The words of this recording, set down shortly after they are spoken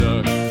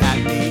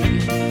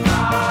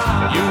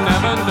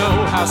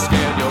how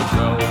scared you'll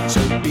grow to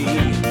be.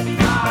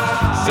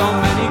 So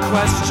many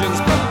questions,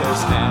 but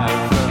there's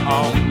never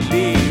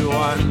only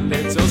one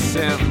little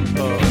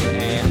simple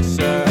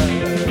answer.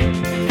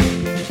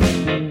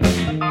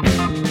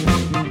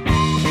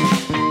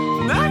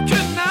 And I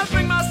could not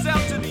bring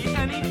myself to be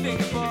anything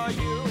for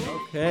you.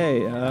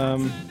 Okay,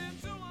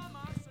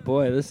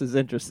 boy, this is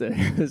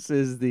interesting. This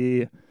is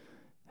the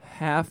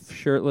half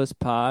shirtless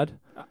pod,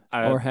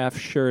 or half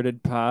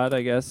shirted pod,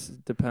 I guess.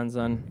 Depends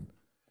on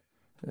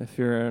if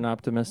you're an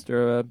optimist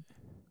or a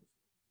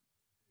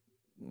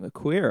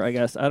queer, I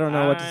guess. I don't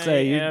know what to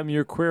say. I am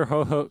your queer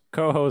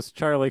co-host,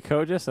 Charlie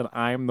Kogis, and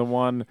I'm the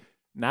one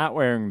not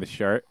wearing the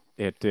shirt.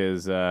 It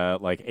is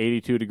like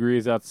 82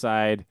 degrees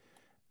outside.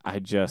 I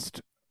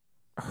just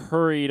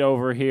hurried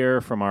over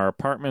here from our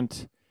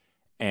apartment,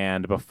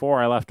 and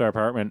before I left our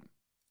apartment,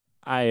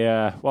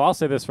 I'll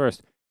say this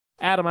first.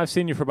 Adam, I've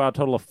seen you for about a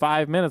total of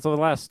 5 minutes over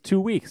the last 2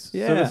 weeks.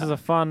 Yeah. So this is a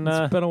fun,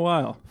 It's been a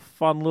while.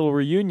 fun little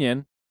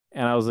reunion,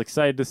 and I was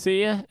excited to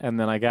see you. And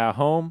then I got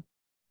home,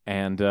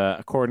 and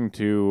according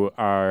to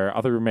our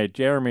other roommate,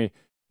 Jeremy,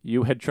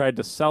 you had tried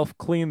to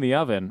self-clean the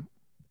oven,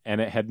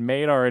 and it had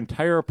made our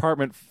entire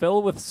apartment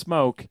fill with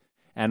smoke,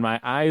 and my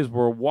eyes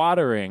were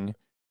watering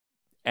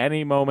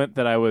any moment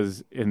that I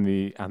was on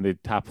the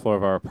top floor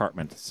of our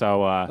apartment.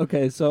 So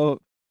Okay,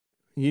 so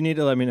you need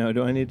to let me know.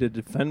 Do I need to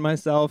defend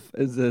myself?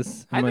 Am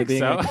I think being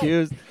so.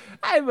 accused?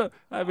 I'm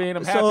happy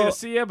to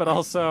see you, but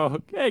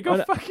also, hey,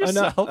 go fuck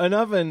yourself. An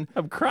oven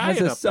I'm crying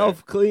has a up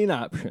self-clean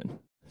option.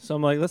 So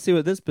I'm like, let's see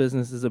what this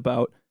business is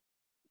about.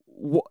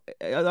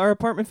 Our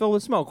apartment filled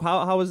with smoke.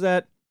 How is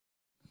that?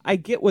 I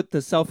get what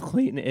the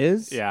self-clean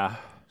is. there. Yeah.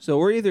 So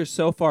we're either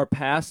so far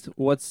past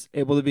what's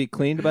able to be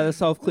cleaned by the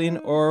self-clean,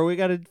 or we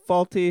got a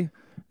faulty.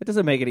 It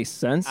doesn't make any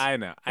sense. I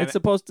know. It's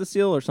supposed to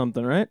seal or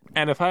something, right?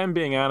 And if I'm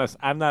being honest,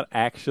 I'm not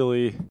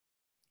actually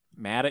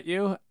mad at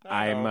you.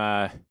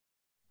 I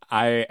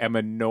am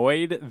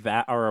annoyed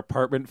that our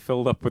apartment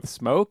filled up with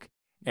smoke,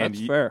 and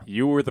That's fair.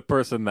 You were the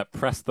person that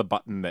pressed the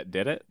button that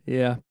did it.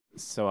 Yeah.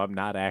 So I'm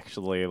not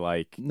actually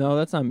like, No,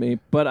 that's not me.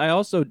 But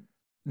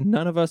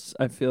none of us,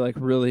 I feel like,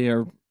 really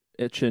are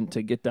itching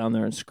to get down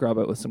there and scrub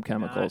it with some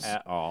chemicals. not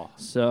at all.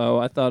 So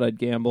I thought I'd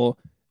gamble.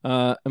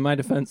 In my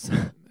defense,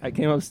 I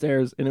came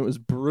upstairs and it was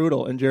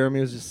brutal. And Jeremy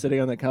was just sitting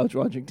on the couch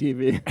watching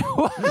TV.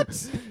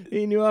 What?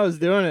 He knew I was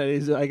doing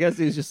it. I guess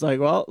he's just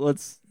like, well,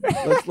 let's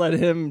let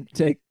him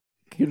take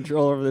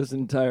control over this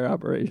entire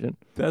operation.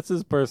 That's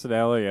his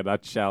personality in a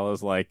nutshell.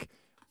 Is like,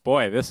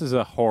 boy, this is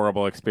a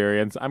horrible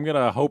experience. I'm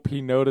gonna hope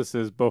he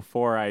notices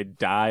before I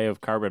die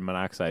of carbon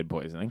monoxide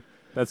poisoning.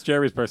 That's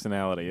Jeremy's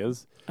personality.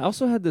 Is I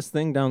also had this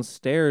thing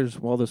downstairs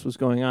while this was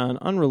going on,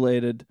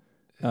 unrelated.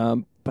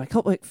 But I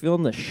kept like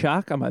feeling the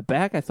shock on my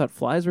back. I thought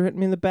flies were hitting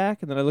me in the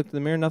back, and then I looked in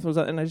the mirror, nothing was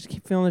out, and I just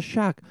keep feeling the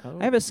shock. Oh.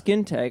 I have a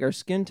skin tag. Are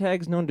skin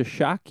tags known to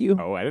shock you?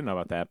 Oh, I didn't know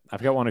about that.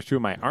 I've got one or two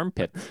in my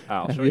armpit.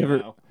 I'll Have show you you ever-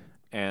 now.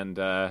 And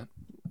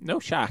no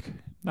shock.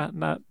 They're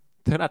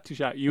not too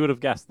shock. You would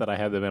have guessed that I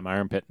had them in my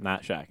armpit.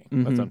 Not shocking.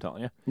 That's what I'm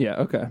telling you. Yeah,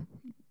 okay.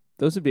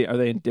 Those would be, are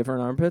they in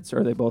different armpits, or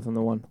are they both in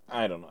the one?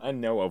 I don't know. I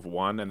know of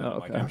one, and then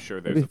Oh, okay. I'm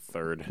sure there's Maybe- a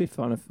third. It'd be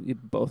fun if you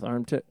both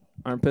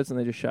armpits and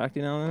they just shocked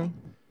you now and then.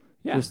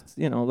 Yeah. Just,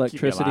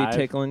 electricity alive.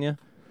 tickling you.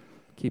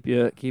 Keep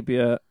you,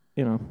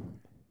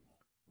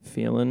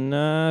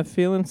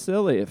 feeling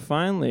silly. It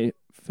finally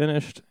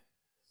finished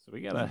So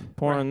we got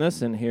pouring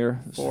this in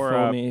here. This For,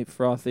 foamy,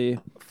 frothy.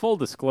 full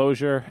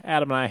disclosure.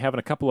 Adam and I having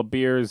a couple of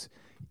beers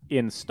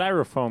in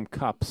styrofoam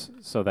cups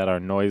so that our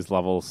noise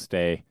levels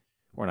stay.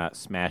 We're not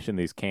smashing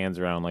these cans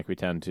around like we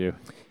tend to.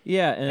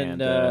 Yeah, and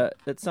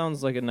it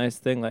sounds like a nice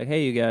thing. Like,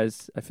 hey, you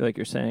guys, I feel like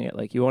you're saying it.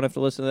 Like, you won't have to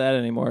listen to that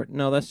anymore.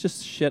 No, that's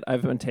just shit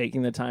I've been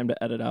taking the time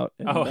to edit out.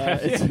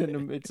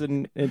 And, it's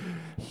a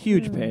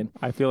huge pain.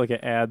 I feel like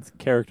it adds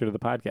character to the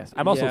podcast.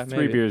 I'm also Yeah, 3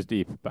 maybe. beers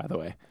deep, by the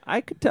way.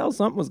 I could tell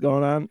something was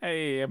going on.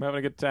 Hey, I'm having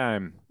a good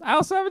time. I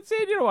also haven't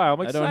seen you in a while.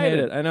 I'm I excited. don't hate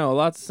it. I know.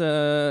 Lots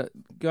going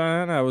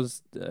on.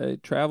 I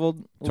traveled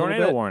a little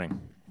Tornado bit. warning.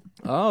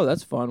 Oh,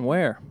 that's fun.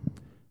 Where?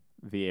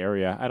 The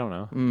area. I don't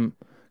know.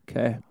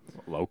 Okay.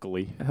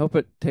 Locally. I hope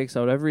it takes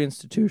out every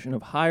institution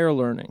of higher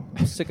learning.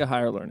 I'm sick of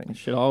higher learning. It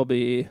should all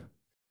be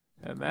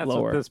And that's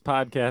lower. what this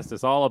podcast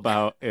is all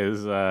about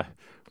is,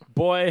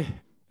 boy,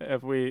 I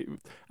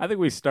think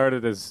we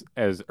started as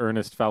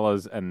earnest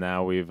fellas, and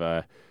now we've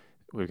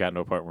gotten to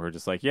a point where we're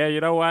just like, yeah, you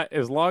know what?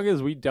 As long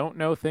as we don't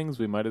know things,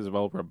 we might as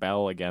well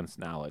rebel against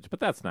knowledge. But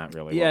that's not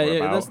really what we're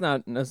about. that's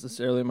not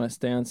necessarily my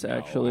stance,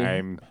 actually.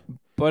 I'm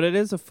But it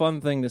is a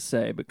fun thing to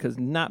say because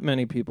not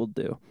many people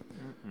do.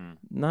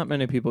 Not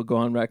many people go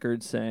on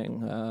record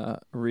saying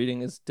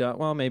reading is done.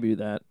 Well, maybe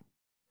that.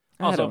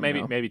 I also don't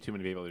know. maybe too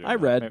many people do. I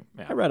read.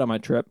 I read on my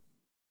trip.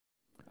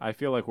 I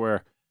feel like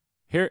we're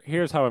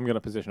here's how I'm going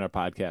to position our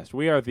podcast.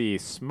 We are the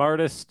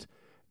smartest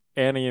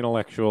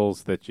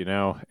anti-intellectuals that you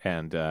know,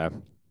 and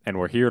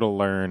we're here to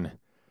learn.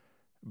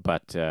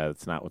 But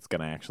it's not what's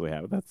going to actually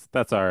happen.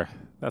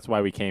 That's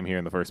why we came here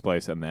in the first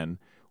place, and then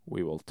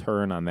we will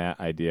turn on that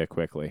idea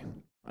quickly.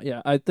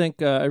 Yeah, I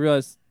think I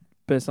realized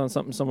based on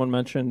something someone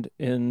mentioned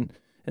in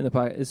in the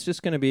podcast. It's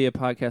just going to be a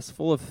podcast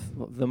full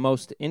of the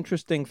most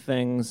interesting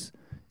things,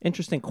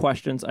 interesting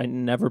questions I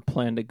never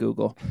planned to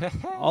Google.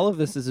 All of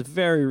this is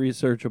very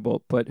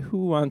researchable, but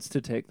who wants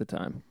to take the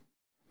time?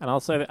 And I'll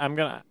say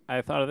that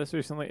I thought of this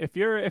recently. If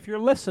you're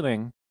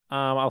listening,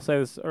 I'll say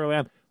this early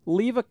on.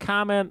 Leave a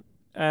comment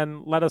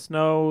and let us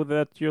know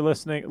that you're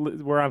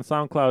listening. We're on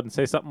SoundCloud, and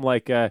say something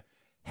like,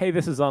 "Hey,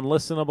 this is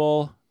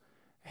unlistenable.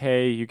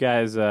 Hey, you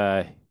guys,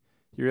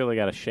 you really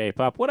got to shape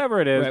up." Whatever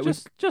it is, Right,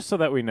 just so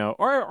that we know,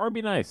 or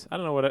be nice. I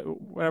don't know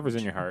whatever's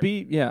in your heart.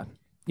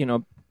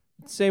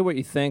 Say what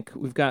you think.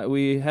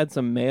 We had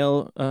some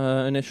mail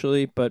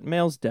initially, but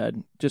mail's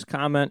dead. Just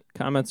comment.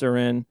 Comments are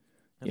in.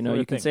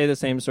 You can say the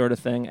same sort of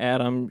thing.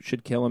 Adam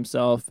should kill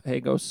himself. Hey,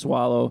 go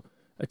swallow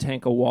a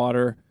tank of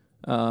water.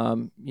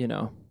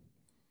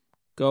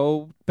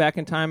 Go back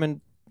in time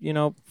and,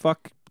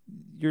 fuck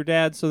your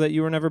dad so that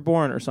you were never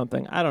born or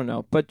something. I don't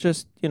know. But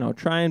just,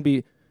 try and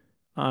be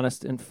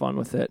honest and fun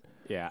with it.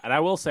 Yeah, and I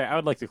will say, I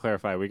would like to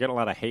clarify, we get a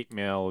lot of hate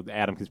mail.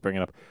 Adam keeps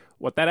bringing up.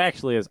 What that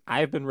actually is,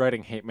 I've been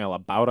writing hate mail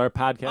about our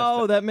podcast.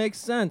 Oh, that makes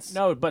sense.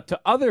 No, but to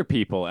other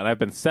people, and I've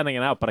been sending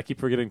it out, but I keep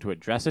forgetting to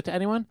address it to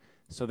anyone.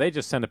 So they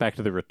just send it back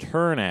to the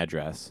return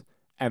address,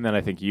 and then I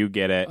think you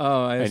get it,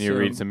 and you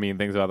read some mean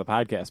things about the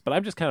podcast. But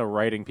I'm just kind of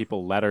writing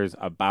people letters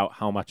about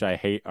how much I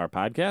hate our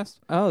podcast.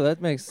 Oh,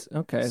 that makes...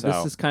 Okay, So,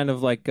 this is kind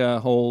of like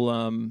a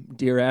whole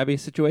Dear Abby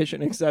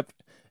situation, except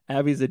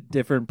Abby's a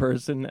different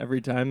person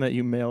every time that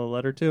you mail a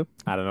letter to.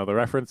 I don't know the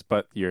reference,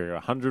 but you're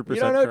 100% You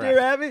don't know correct. Dear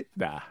Abby?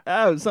 Nah.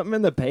 Oh, it was something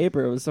in the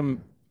paper. It was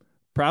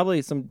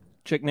probably some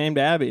chick named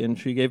Abby, and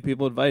she gave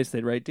people advice.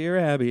 They'd write, "Dear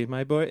Abby,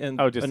 my boy," and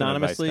Just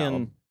anonymously. an advice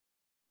And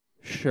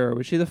sure,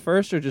 was she the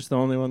first or just the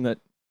only one that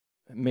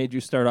made you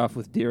start off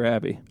with Dear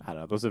Abby? I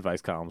don't know. Those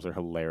advice columns are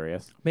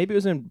hilarious. Maybe it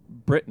was in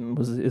Britain.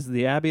 Is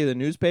the Abbey the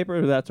newspaper,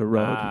 or that's a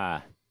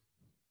road?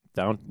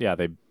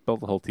 They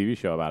built a whole TV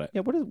show about it.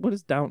 Yeah. What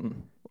is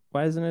Downton?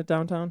 Why isn't it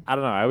downtown? I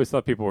don't know. I always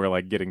thought people were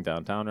like getting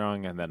downtown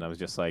wrong, and then I was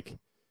just like,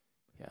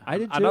 yeah. I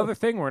did too. Another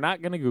thing we're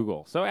not going to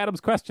Google. So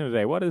Adam's question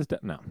today: what is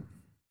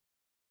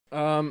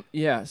no?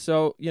 Yeah.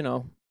 So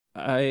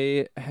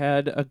I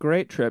had a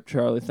great trip,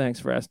 Charlie. Thanks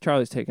for asking.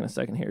 Charlie's taking a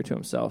second here to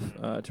himself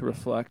to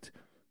reflect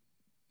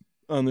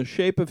on the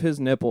shape of his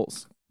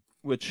nipples,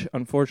 which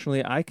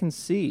unfortunately I can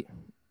see.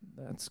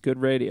 That's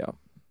good radio.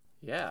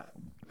 Yeah.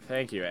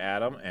 Thank you,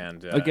 Adam.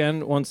 And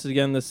Once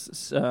again, this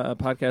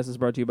podcast is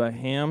brought to you by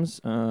Hams.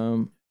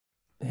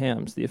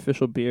 Hams, the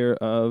official beer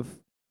of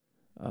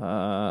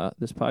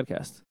this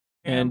podcast,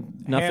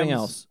 and nothing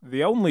Hams, else.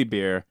 The only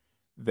beer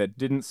that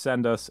didn't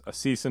send us a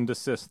cease and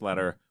desist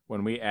letter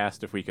when we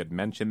asked if we could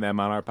mention them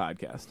on our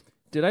podcast.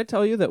 Did I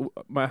tell you that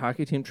my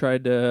hockey team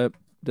tried to?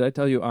 Did I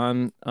tell you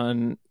on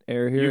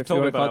air here? You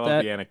told me, but I love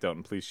that? the anecdote,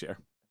 and please share.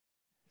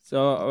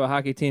 So a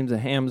hockey team's the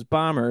Hams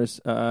Bombers.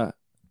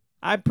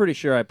 I'm pretty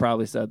sure I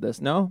probably said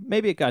this. No?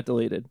 Maybe it got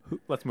deleted.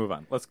 Let's move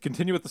on. Let's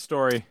continue with the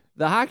story.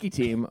 The hockey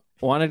team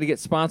wanted to get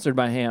sponsored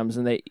by Hams,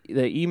 and they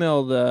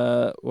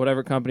emailed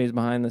whatever company's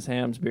behind this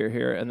Hams beer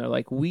here, and they're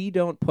like, "We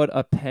don't put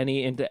a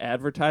penny into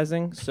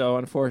advertising, so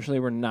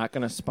unfortunately we're not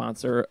going to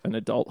sponsor an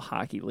adult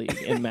hockey league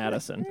in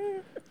Madison."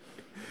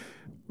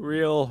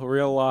 Real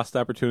lost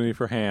opportunity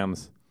for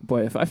Hams.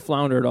 Boy, if I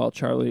flounder at all,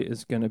 Charlie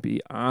is going to be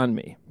on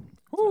me.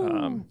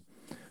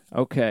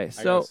 Okay, I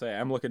so gotta say,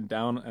 I'm looking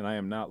down, and I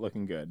am not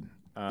looking good.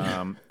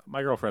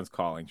 My girlfriend's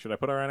calling. Should I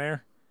put her on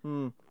air?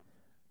 you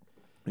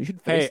should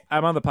Hey, face.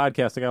 I'm on the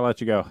podcast. I gotta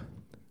let you go. Okay,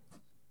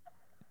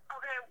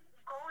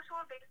 go to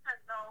a basement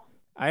though.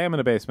 I am in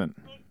a basement.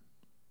 Okay,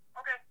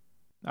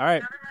 All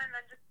right. never mind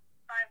then. Just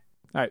bye.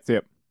 All right, see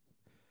ya.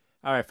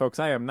 All right, folks,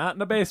 I am not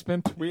in a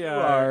basement. We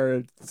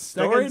Our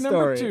story second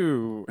number story.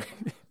 2.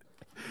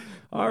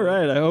 All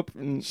right, I hope.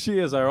 She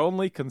is our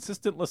only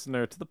consistent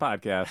listener to the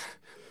podcast.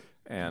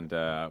 And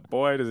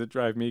boy, does it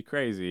drive me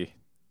crazy.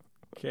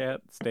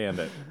 Can't stand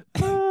it.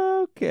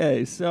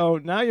 Okay, so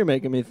now you're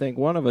making me think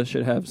one of us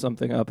should have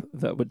something up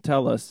that would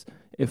tell us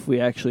if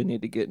we actually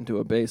need to get into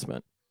a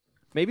basement.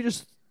 Maybe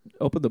just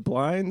open the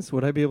blinds.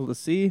 Would I be able to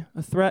see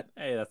a threat?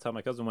 Hey, that's how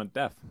my cousin went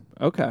deaf.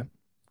 Okay.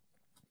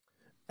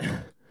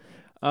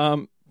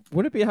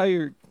 Would it be how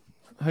your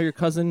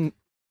cousin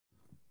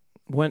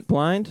went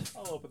blind?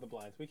 I'll open the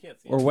blinds. We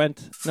can't see Or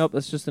went? Nope,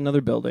 that's just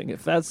another building.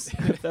 If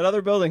that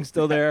other building's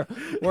still there,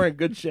 we're in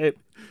good shape.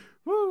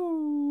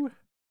 Woo!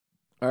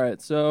 All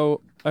right,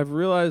 so I've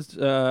realized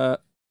a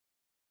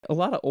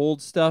lot of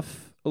old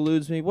stuff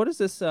eludes me. What is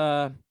this?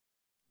 What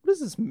is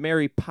this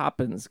Mary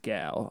Poppins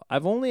gal?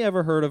 I've only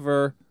ever heard of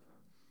her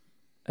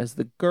as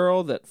the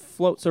girl that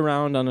floats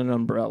around on an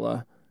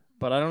umbrella,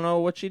 but I don't know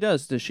what she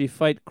does. Does she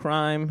fight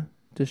crime?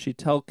 Does she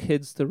tell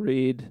kids to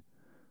read?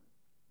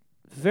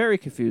 Very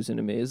confusing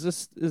to me. Is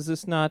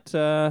this not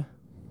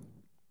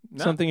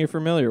something you're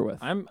familiar with?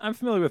 I'm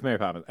familiar with Mary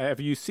Poppins.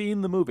 Have you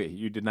seen the movie?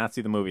 You did not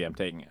see the movie. I'm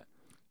taking it.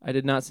 I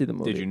did not see the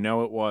movie. Did you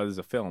know it was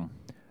a film?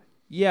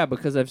 Yeah,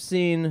 because I've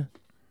seen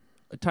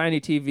a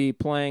tiny TV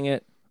playing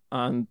it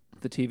on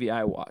the TV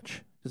I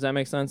watch. Does that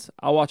make sense?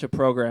 I'll watch a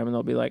program and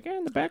they'll be like,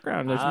 in the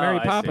background, there's Mary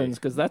I see. Poppins,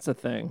 because that's a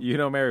thing. You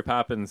know Mary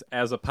Poppins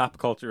as a pop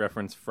culture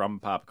reference from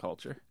pop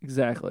culture.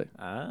 Exactly.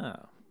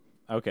 Ah.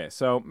 Okay,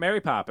 so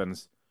Mary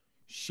Poppins,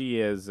 she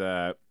is,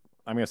 I'm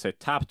going to say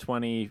top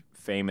 20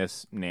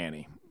 famous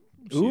nanny.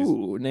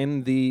 Ooh,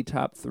 name the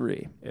top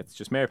 3. It's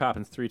just Mary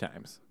Poppins 3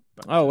 times.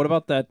 Oh, what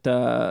about that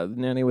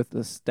nanny with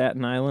the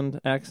Staten Island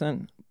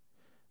accent?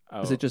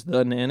 Oh, Is it just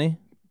the nanny?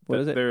 What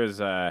is it? There's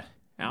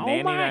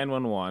Nanny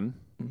 911.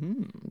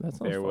 That sounds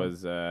There fun.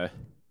 was, I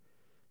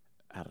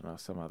don't know,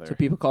 some other. So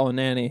people call a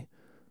nanny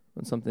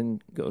when something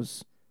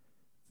goes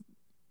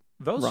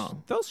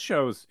wrong. Those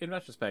shows, in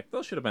retrospect,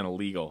 those should have been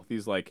illegal.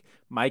 These, like,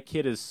 my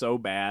kid is so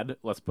bad,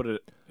 let's put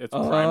it, it's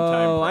prime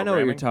time Oh, I know what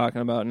you're programming.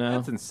 talking about now.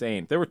 That's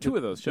insane. There were 2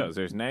 of those shows.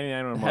 There's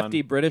 911.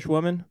 Hefty British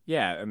woman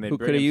Yeah, and they who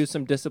could have used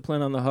some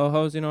discipline on the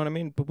ho-hos, you know what I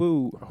mean?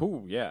 Boo-boo.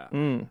 Oh, yeah.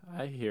 Mm.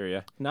 I hear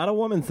you. Not a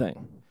woman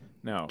thing,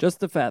 No.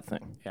 just a fat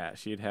thing. Yeah,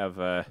 she'd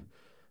have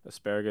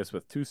asparagus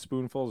with 2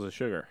 spoonfuls of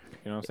sugar.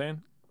 You know what I'm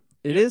saying?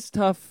 It is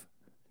tough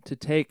to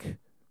take.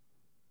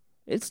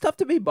 It's tough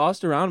to be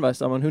bossed around by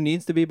someone who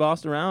needs to be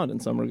bossed around in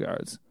some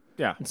regards.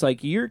 Yeah. It's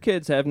like your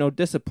kids have no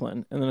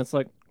discipline, and then it's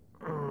like,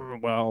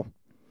 well,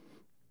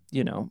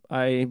 you know,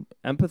 I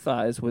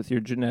empathize with your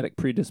genetic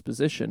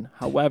predisposition.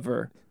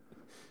 However,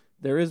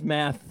 there is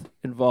math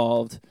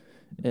involved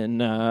in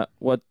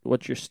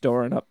what you're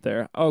storing up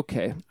there.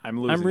 Okay, I'm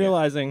losing I'm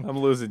realizing I'm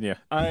losing you.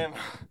 I am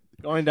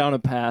going down a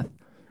path.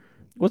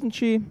 Wasn't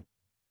she?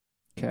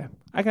 Okay,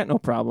 I got no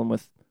problem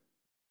with.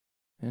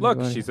 Look,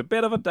 anybody. she's a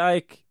bit of a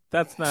dyke.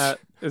 That's not.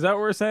 Is that what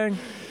we're saying?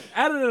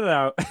 Edit it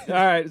out. All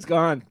right, it's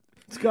gone.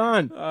 It's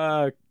gone.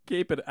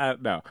 Keep it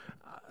out. No.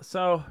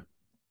 So,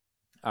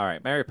 all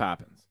right, Mary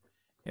Poppins.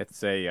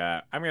 It's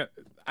a. I'm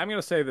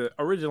gonna say the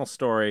original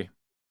story.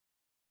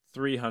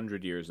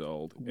 300 years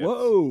old.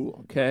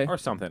 Whoa. Okay. Or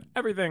something.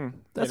 Everything.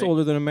 That's in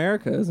older than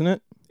America, isn't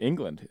it?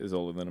 England is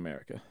older than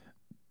America.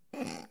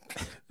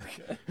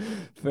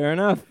 Fair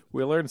enough.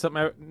 We learn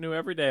something new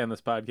every day on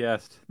this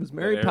podcast. Was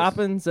Mary There's-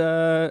 Poppins,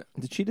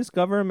 did she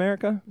discover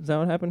America? Is that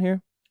what happened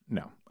here?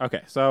 No.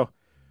 Okay, so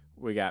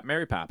we got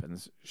Mary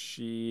Poppins.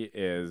 She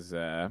is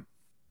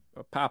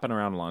popping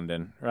around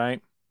London,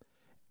 right?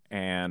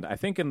 And I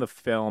think in the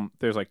film,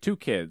 there's like 2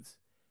 kids,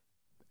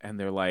 and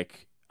they're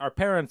like, our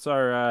parents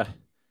are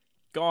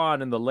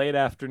gone in the late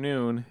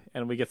afternoon,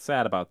 and we get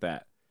sad about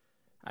that.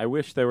 I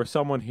wish there was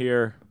someone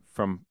here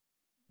from,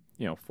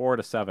 4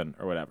 to 7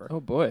 or whatever.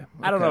 Oh, boy.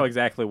 I don't Okay. know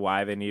exactly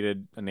why they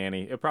needed a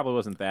nanny. It probably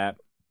wasn't that.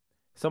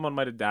 Someone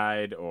might have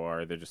died,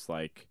 or they're just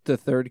like, The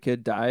third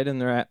kid died, and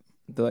they're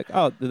like,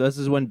 oh, this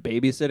is when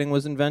babysitting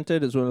was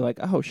invented? Is when they're like,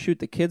 oh, shoot,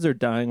 the kids are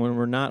dying when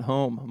we're not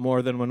home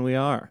more than when we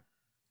are.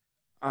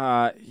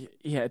 yeah,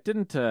 it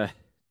didn't. I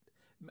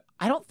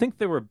don't think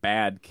they were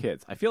bad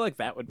kids. I feel like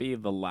that would be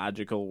the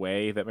logical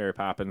way that Mary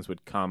Poppins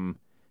would come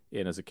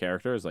in as a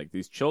character. Is like,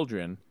 these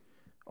children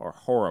are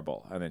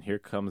horrible, and then here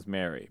comes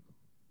Mary.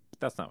 But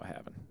that's not what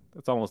happened.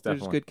 That's almost They're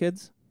just definitely good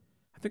kids?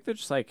 I think they're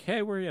just like,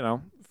 hey, we're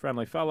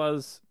friendly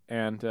fellas,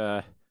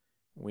 and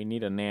we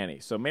need a nanny.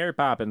 So Mary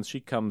Poppins, she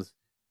comes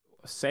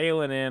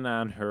sailing in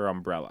on her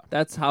umbrella.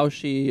 That's how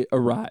she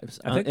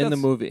arrives I think in the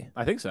that's- movie.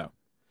 I think so.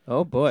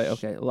 Oh, boy.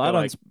 Okay. A lot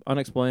They're like-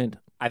 unexplained.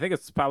 I think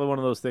it's probably one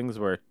of those things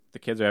where the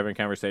kids are having a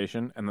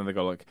conversation, and then they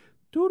go like,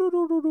 doo doo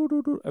doo doo doo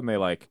doo doo, and they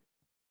like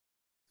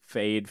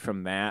fade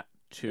from that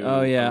to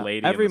Oh, yeah. a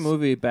lady. Every in the,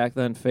 movie back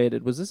then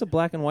faded. Was this a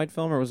black and white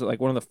film, or was it like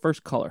one of the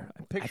first color?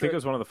 I think it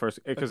was one of the first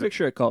because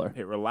Picture it color.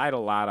 it relied a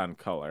lot on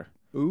color.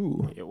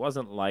 Ooh. It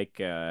wasn't like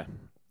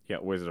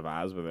Wizard of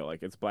Oz, where they're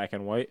like, it's black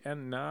and white,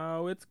 and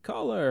now it's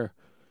color.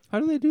 How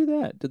do they do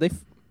that? Did they?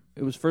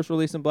 It was first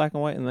released in black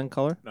and white and then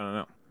color.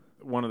 No.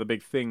 One of the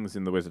big things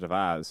in the Wizard of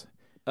Oz.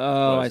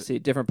 Oh, Was I it- see.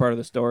 Different part of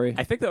the story.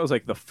 I think that was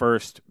like the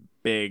first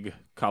big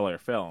color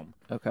film.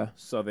 Okay.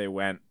 So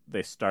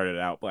they started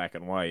out black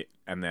and white,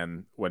 and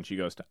then when she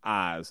goes to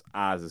Oz,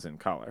 Oz is in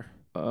color.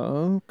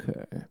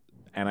 Okay.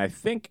 And I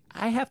think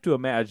I have to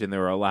imagine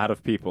there were a lot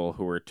of people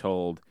who were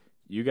told,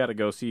 you got to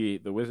go see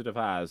The Wizard of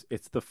Oz.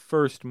 It's the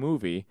first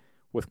movie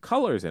with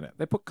colors in it.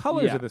 They put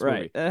colors Yeah, in this right.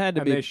 movie. That had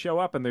to And be. they show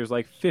up, and there's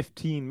like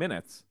 15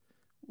 minutes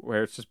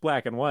where it's just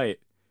black and white,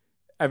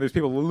 and there's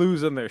people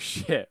losing their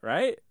shit,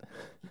 right?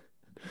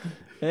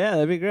 Yeah,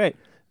 that'd be great.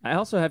 I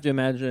also have to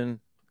imagine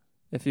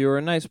if you were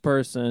a nice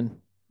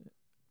person,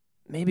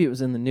 maybe it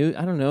was in the news.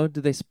 I don't know.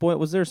 Did they spoil?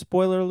 Was there a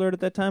spoiler alert at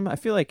that time? I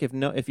feel like if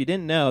you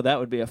didn't know, that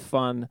would be a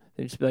fun.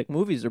 They'd just be like,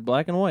 movies are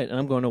black and white, and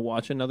I'm going to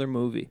watch another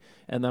movie,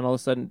 and then all of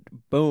a sudden,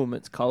 boom,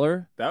 it's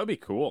color. That would be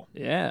cool.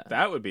 Yeah.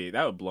 That would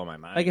blow my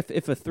mind. Like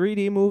if a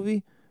 3D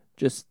movie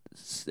just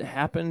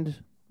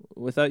happened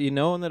without you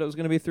knowing that it was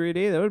going to be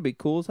 3D, that would be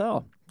cool as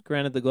hell.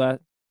 Granted, the glass.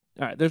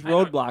 All right, there's I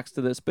know- roadblocks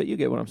to this, but you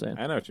get what I'm saying.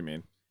 I know what you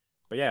mean.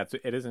 But yeah,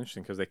 it is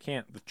interesting because they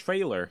can't. The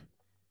trailer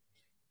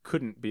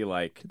couldn't be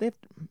like, Did they have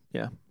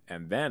yeah.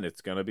 and then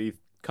it's gonna be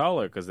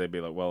color because they'd be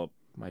like, well,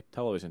 my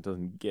television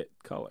doesn't get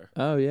color.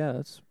 Oh yeah,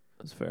 that's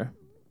fair.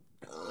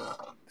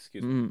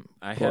 Excuse me.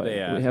 I had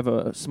we have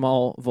a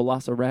small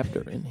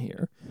velociraptor in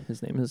here.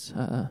 His name is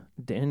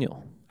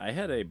Daniel. I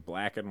had a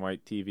black and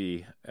white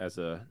TV as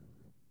a.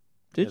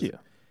 Did you?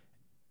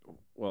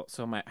 Well,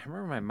 so I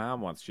remember my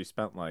mom once. She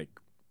spent like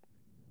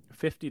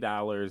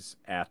 $50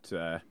 at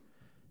a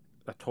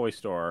toy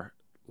store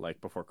like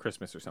before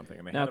Christmas or something.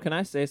 And Now, can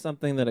I say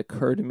something that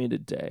occurred to me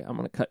today? I'm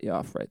going to cut you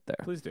off right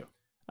there. Please do.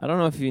 I don't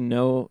know if you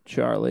know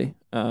Charlie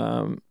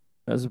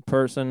as a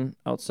person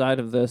outside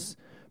of this,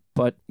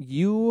 but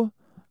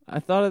I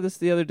thought of this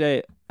the other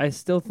day. I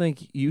still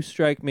think you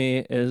strike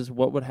me as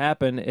what would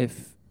happen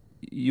if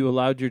you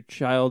allowed your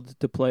child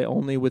to play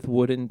only with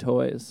wooden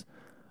toys.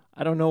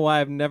 I don't know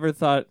why I've never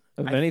thought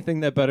of anything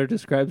that better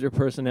describes your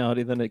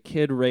personality than a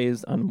kid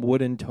raised on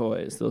wooden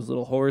toys. Those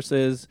little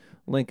horses,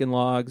 Lincoln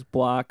Logs,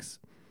 blocks.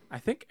 I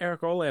think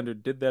Eric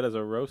Olander did that as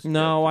a roast joke.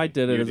 No, I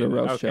did it as a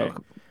roast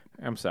joke.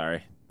 I'm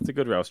sorry. It's a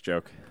good roast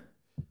joke.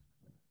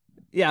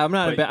 Yeah, I'm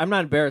not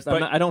embarrassed.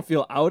 I don't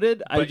feel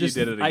outed. You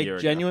did it a year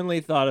ago.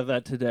 Genuinely thought of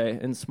that today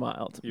and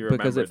smiled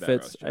because it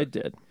fits. I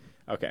did.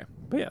 Okay,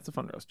 but yeah, it's a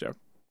fun roast joke.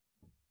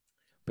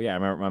 But yeah, I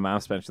remember my mom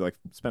spent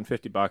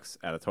 $50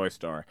 at a toy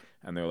store,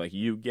 and they were like,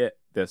 "You get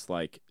this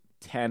like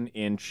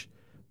 10-inch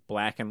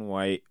black and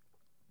white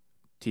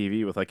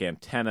TV with like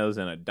antennas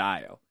and a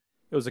dial."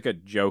 It was like a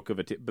joke of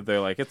but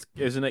they're like,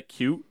 "Isn't it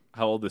cute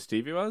how old this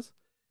TV was?"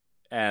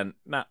 And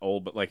not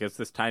old, but like it's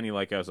this tiny,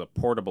 like as a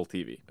portable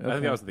TV. Okay. I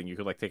think that was the thing. You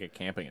could like take it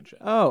camping and shit.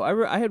 Oh,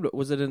 I had.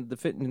 Was it in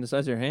the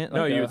size of your hand?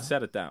 No, you would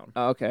set it down.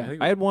 Oh, okay.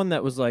 I had one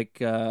that was like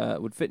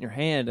would fit in your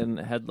hand and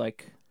it had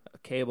like a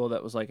cable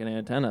that was like an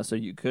antenna, so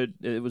you could.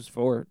 It was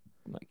for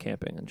like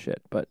camping and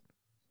shit. But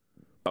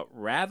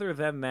rather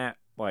than that,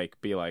 like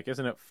be like,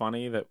 isn't it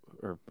funny that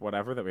or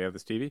whatever that we have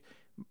this TV?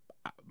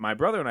 My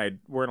brother and I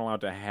weren't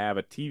allowed to have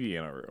a TV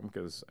in our room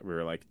because we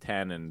were like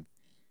 10 and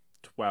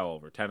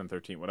 12 or 10 and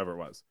 13, whatever it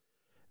was.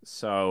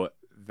 So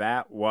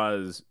that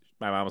was,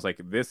 my mom was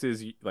like, this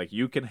is, like,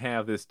 you can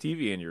have this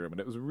TV in your room. And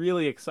it was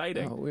really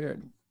exciting. Oh,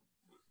 weird.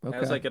 Okay. I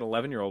was like an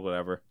 11-year-old,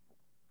 whatever.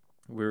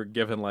 We were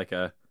given like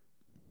a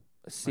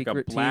secret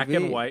like a black TV?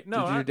 and white.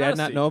 No, did your dad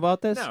not know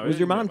about this? No, was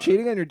your mom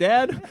cheating on your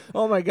dad?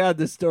 Oh my God,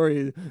 this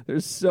story.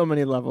 There's so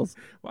many levels.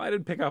 Well, I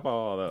didn't pick up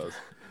all of those.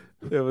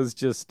 It was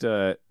just,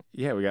 it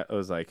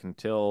was like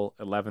until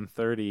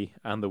 11:30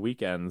 on the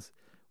weekends,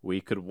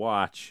 we could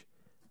watch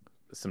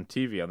some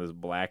TV on this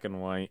black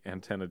and white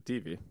antenna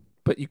TV.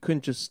 But you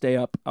couldn't just stay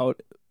up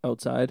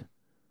outside?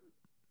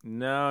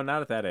 No,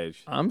 not at that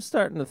age. I'm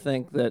starting to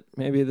think that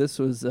maybe this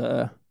was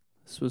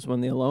when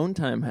the alone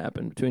time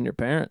happened between your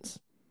parents.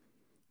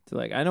 So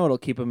like, I know it'll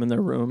keep them in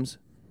their rooms.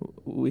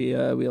 We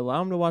allow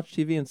them to watch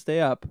TV and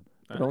stay up,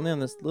 but only on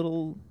this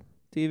little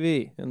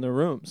TV in their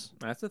rooms.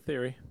 That's a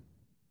theory.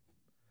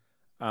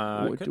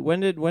 When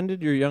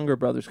did your younger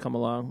brothers come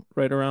along?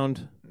 Right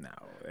around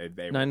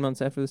they 9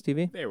 months after this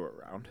TV? They were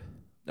around.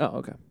 Oh,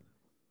 okay.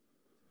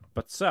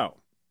 But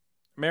so,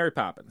 Mary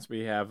Poppins.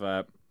 We have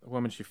a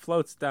woman. She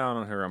floats down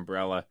on her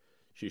umbrella.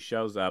 She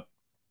shows up.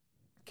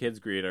 Kids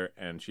greet her,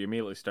 and she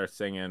immediately starts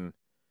singing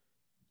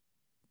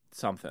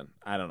something.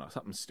 I don't know,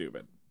 something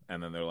stupid.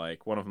 And then they're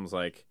like, one of them's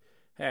like,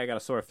 "Hey, I got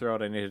a sore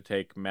throat. I need to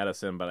take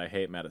medicine, but I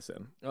hate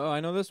medicine." Oh, I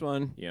know this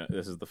one. You know,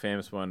 this is the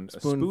famous one.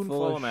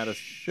 Spoonful of medicine.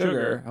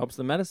 Sugar helps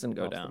the medicine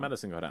go down. The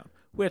medicine go down.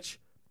 Which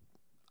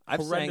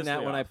I've sang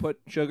that when I put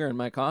sugar in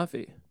my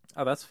coffee.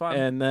 Oh, that's fun.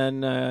 And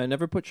then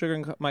never put sugar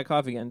in my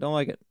coffee again. Don't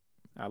like it.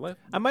 I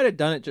might have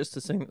done it just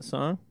to sing the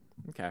song.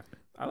 Okay.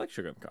 I like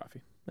sugar in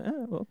coffee.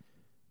 Yeah, well.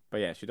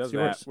 But yeah, she does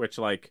that, which,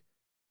 like,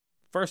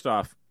 first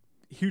off,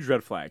 huge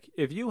red flag.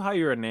 If you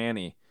hire a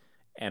nanny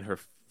and her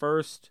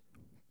first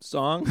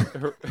song,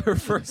 her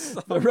first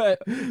song,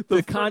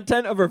 the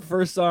content of her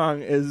first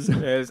song is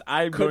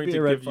I'm going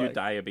to give you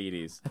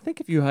diabetes. I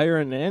think if you hire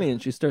a nanny and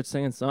she starts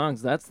singing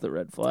songs, that's the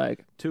red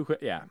flag. Too quick,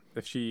 yeah.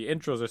 If she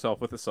intros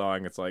herself with a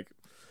song, it's like,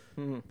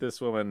 this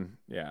woman,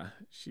 yeah,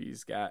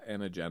 she's got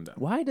an agenda.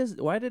 Why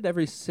did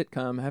every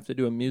sitcom have to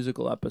do a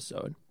musical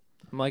episode?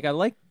 I'm like, I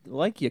like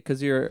you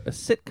because you're a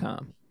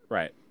sitcom.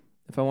 Right.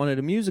 If I wanted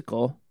a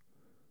musical,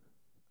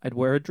 I'd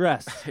wear a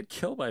dress. I'd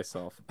kill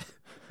myself.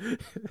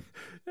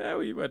 Yeah,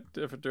 we went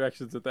different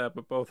directions with that,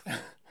 but both.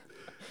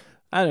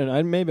 I don't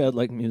know. Maybe I'd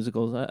like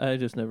musicals. I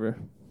just never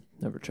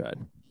tried.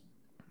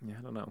 Yeah,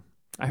 I don't know.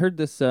 I heard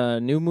this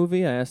new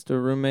movie. I asked a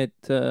roommate.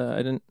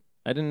 I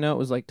didn't know it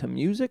was like to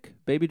music.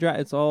 Baby Drive.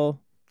 It's all.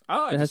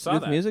 Oh, I it has saw to do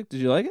that. with music. Did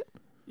you like it?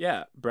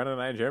 Yeah, Brennan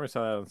and I and Jeremy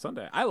saw that on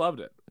Sunday. I loved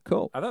it.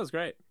 Cool. I thought it was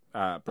great.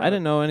 I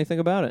didn't know anything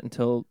about it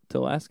until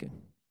asking.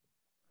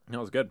 No,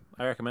 it was good.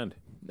 I recommend.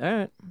 All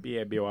right.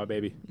 B-A-B-O-I,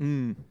 baby.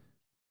 Mm.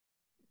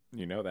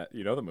 You know that.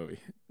 You know the movie.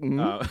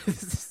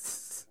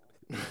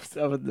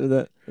 So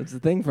that's the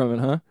thing from it,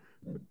 huh?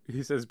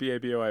 He says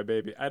B-A-B-O-I,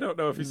 baby. I don't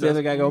know if he Does says the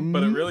other guy go,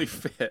 but it really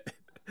fit.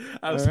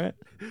 All right.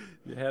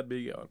 You had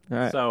me going. All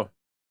right.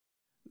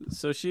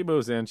 So she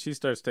moves in. She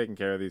starts taking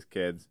care of these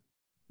kids.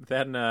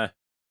 Then,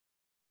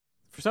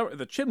 for some reason,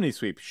 the chimney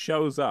sweep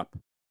shows up.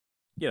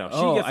 You know,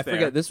 she gets there.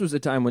 Forget. This was a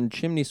time when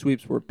chimney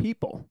sweeps were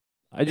people.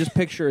 I just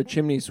picture a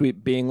chimney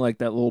sweep being like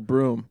that little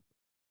broom.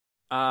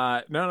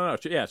 No.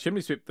 Yeah,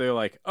 chimney sweep. They're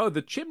like, oh,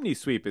 the chimney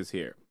sweep is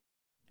here.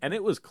 And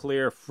it was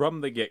clear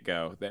from the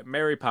get-go that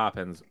Mary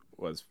Poppins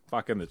was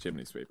fucking the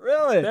chimney sweep.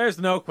 Really? There's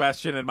no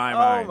question in my Oh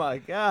mind. my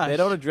gosh. They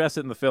don't address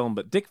it in the film,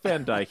 but Dick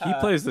Van Dyke, he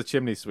plays the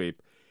chimney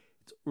sweep.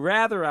 It's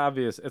rather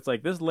obvious. It's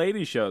like this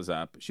lady shows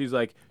up. She's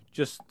like,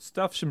 just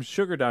stuff some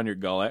sugar down your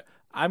gullet.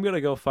 I'm going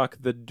to go fuck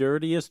the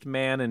dirtiest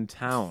man in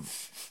town.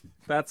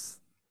 That's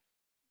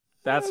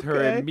her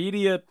Okay.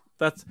 immediate...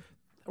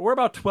 We're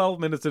about 12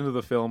 minutes into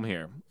the film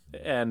here,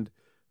 and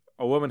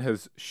a woman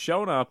has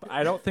shown up.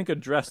 I don't think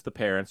addressed the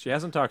parents. She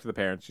hasn't talked to the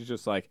parents. She's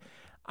just like,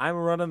 I'm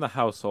running the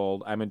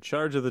household. I'm in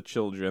charge of the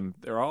children.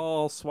 They're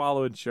all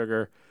swallowing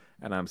sugar,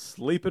 and I'm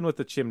sleeping with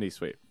the chimney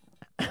sweep.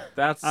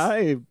 That's...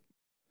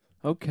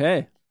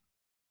 Okay.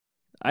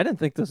 I didn't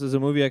think this was a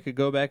movie I could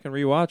go back and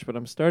rewatch, but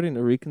I'm starting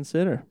to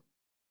reconsider.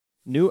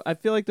 I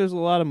feel like there's a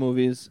lot of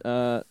movies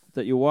that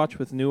you watch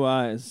with new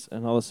eyes,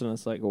 and all of a sudden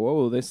it's like,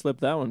 whoa, they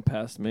slipped that one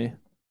past me.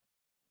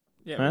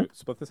 Yeah, Huh?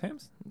 split this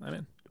hams? I'm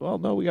in. Well,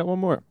 no, we got one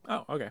more.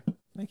 Oh, okay.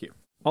 Thank you.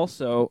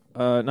 Also,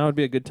 now would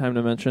be a good time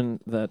to mention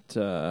that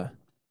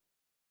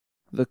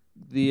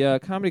the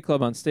comedy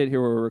club on State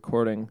here where we're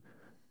recording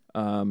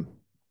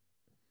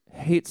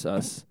hates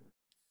us,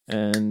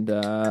 and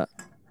I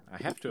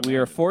have to. we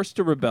are imagine. forced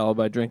to rebel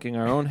by drinking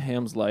our own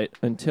Hams Light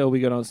until we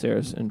go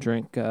downstairs and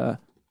drink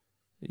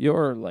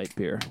your light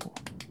beer.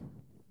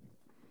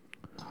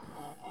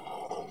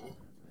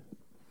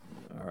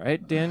 All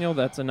right, Daniel,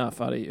 that's enough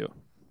out of you.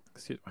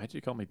 Excuse, why'd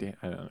you call me Dan?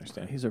 I don't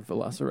understand. These are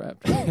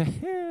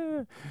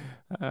Velociraptor.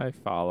 I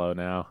follow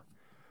now.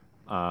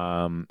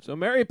 So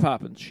Mary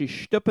Poppins, she's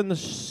stupping the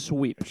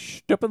sweep.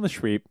 Up in the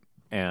sweep,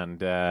 and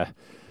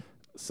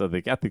so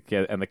they got the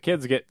kid, and the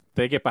kids get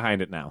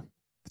behind it now.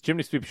 The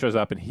chimney sweep shows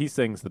up, and he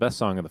sings the best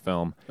song in the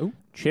film, Ooh.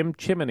 Chim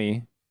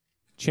Chimney,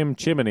 Chim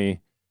Chimney,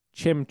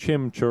 Chim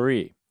Chim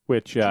Chiree,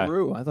 which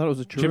True. I thought it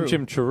was a true. Chim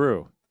Chim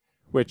Chiroo,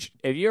 which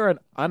if you're an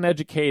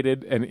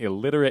uneducated and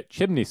illiterate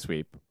chimney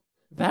sweep,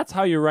 that's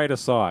how you write a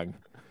song.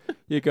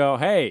 You go,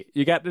 hey,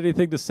 you got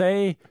anything to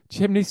say,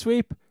 chimney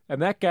sweep?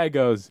 And that guy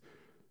goes,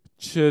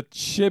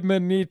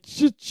 chimney,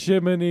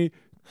 chimney,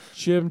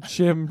 chim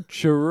chim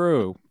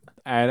chiroo.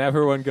 And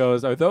everyone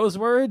goes, are those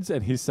words?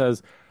 And he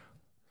says,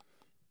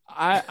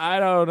 I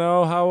don't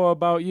know. How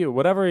about you?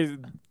 Whatever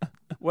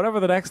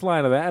the next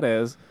line of that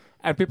is.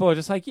 And people are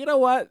just like, you know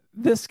what?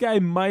 This guy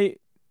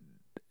might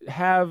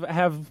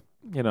have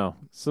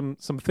some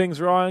things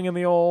wrong in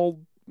the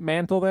old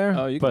mantle there.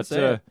 Oh, you can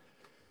say it.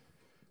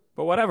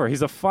 But whatever.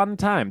 He's a fun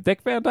time.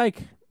 Dick Van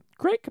Dyke,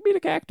 great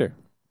comedic actor.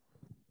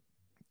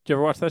 Did you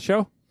ever watch that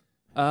show?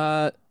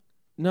 No,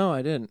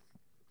 I didn't.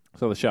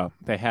 So the show,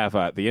 they have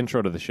the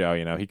intro to the show.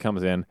 You know, he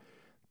comes in,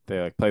 they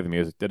like play the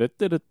music. That's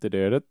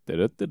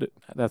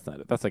not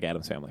it. That's like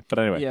Addams Family. But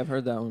anyway, Yeah, I've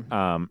heard that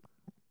one.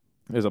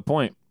 there's a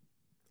point.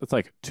 It's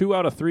like 2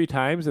 out of 3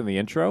 times in the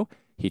intro,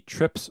 he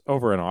trips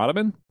over an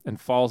ottoman and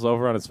falls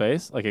over on his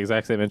face, like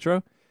exact same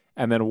intro.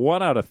 And then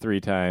 1 out of 3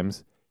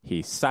 times,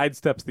 he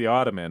sidesteps the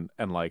ottoman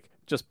and like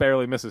just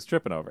barely misses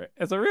tripping over it.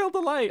 It's a real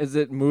delight. Is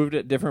it moved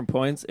at different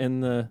points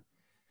in the...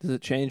 Does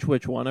it change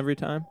which one every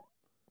time?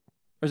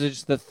 Or is it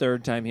just the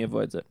third time he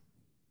avoids it?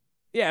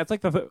 Yeah, it's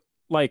like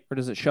Or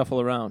does it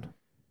shuffle around?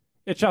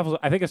 it shuffles.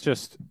 I think it's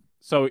just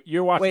so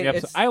you're watching Wait, the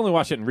episode. I only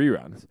watch it in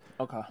reruns,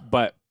 Okay.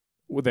 but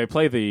they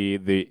play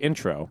the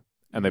intro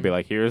and they'd be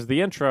like, "Here's the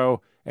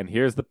intro, and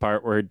here's the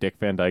part where Dick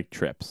Van Dyke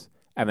trips."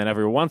 And then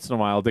every once in a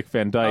while, Dick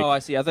Van Dyke Oh, I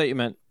see. I thought you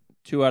meant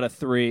 2 out of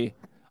 3.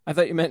 I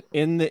thought you meant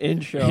in the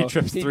intro. He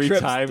trips three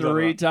times on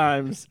Three it.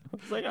 times. I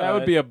was like, that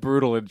would be a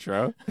brutal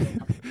intro.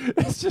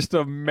 It's just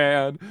a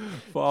man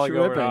falling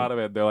over an Tripping.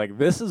 ottoman. They're like,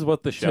 "This is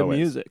what the to show is.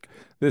 music.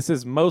 This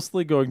is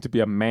mostly going to be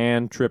a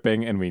man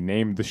tripping, and we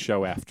named the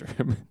show after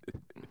him."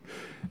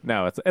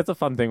 No, it's a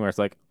fun thing where it's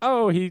like,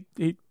 oh, he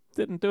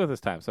didn't do it this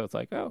time, so it's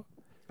like, oh,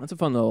 That's a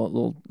fun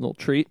little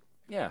treat.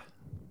 yeah.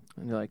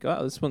 And you're like,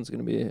 oh, this one's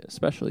going to be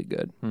especially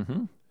good.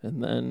 Mm-hmm.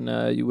 And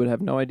then you would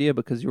have no idea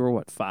because you were,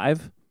 what,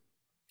 5?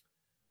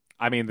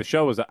 I mean, the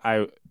show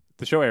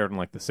aired in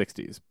like the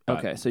 60s. But,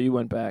 Okay, so you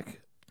went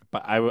back.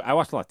 But I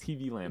watched a lot of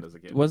TV Land as a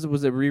kid. Was it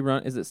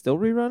rerun? Is it still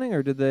rerunning,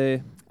 or did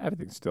they...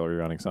 Everything's still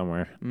rerunning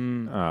somewhere.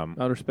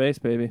 Outer space,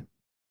 baby.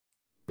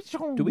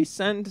 Do we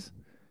send...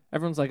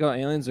 Everyone's like, oh,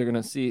 aliens are going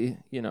to see,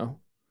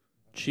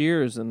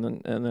 Cheers and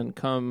then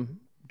come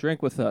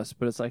drink with us.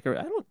 But it's like, I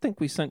don't think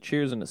we sent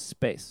Cheers into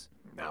space.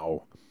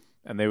 No.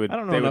 And they would. I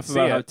don't know they enough would see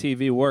about how it.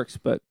 TV works,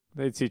 but...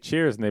 They'd see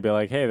Cheers and they'd be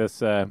like, "Hey, this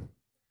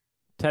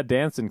Ted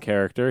Danson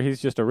character, he's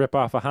just a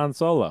ripoff of Han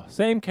Solo.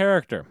 Same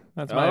character."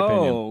 That's my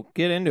opinion. Oh,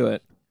 get into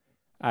it.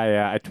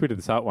 I tweeted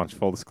this out once,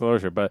 full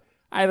disclosure, but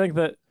I think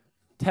that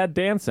Ted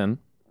Danson,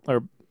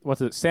 or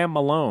Sam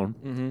Malone,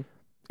 Mm-hmm.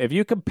 if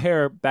you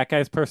compare that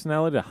guy's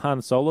personality to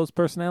Han Solo's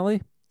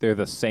personality, they're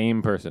the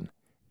same person.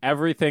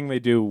 Everything they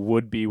do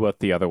would be what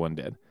the other one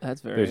did.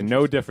 That's very There's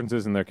no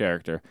differences in their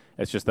character.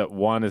 It's just that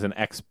one is an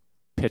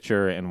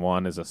ex-pitcher and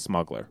one is a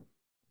smuggler.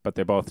 But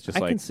they're both just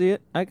I like, can see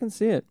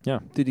it. Yeah.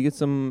 Did you get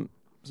some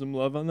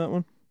love on that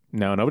one?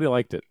 no, nobody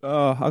liked it.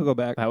 Oh, I'll go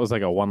back. That was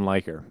like a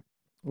one-liker.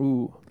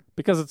 Ooh.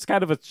 Because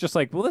it's just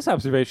like, well, this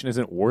observation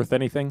isn't worth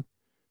anything.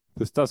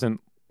 This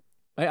doesn't.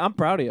 Hey, I'm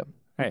proud of you.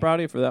 Hey. I'm proud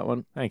of you for that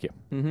one. Thank you.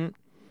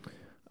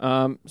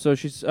 Mm-hmm. So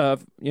she's,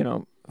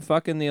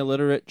 fucking the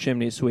illiterate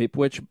chimney sweep,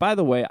 which, by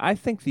the way, I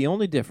think the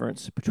only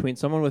difference between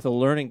someone with a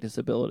learning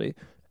disability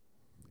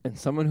and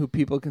someone who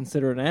people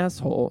consider an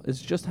asshole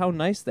is just how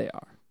nice they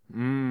are.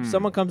 If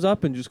someone comes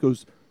up and just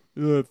goes,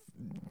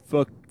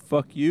 fuck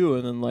you,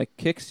 and then, like,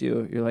 kicks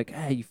you, you're like,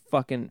 hey, you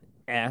fucking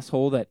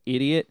asshole, that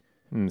idiot.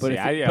 But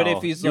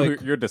if he's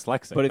like, you're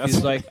dyslexic. but if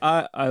he's like,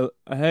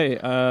 hey,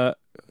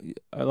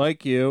 I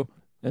like you,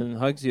 and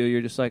hugs you,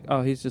 you're just like,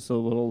 oh, he's just a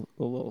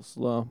little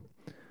slow.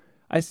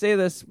 I say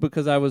this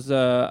because I was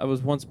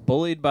once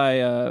bullied by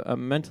a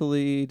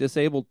mentally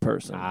disabled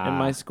person in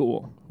my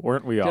school.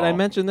 Weren't we all? Did I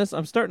mention this?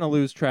 I'm starting to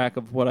lose track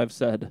of what I've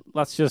said.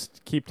 Let's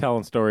just keep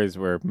telling stories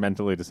where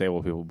mentally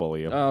disabled people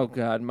bully you. Oh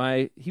God,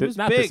 he was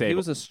not big. disabled. He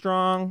was a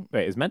strong.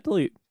 Wait, what's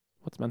mentally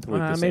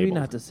disabled? Maybe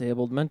not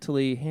disabled.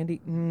 Mentally handy.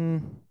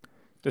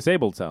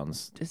 Disabled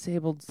sounds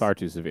Disabled. far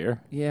too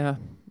severe. Yeah.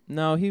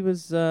 No, he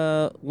was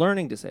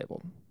learning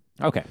disabled.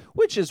 Okay.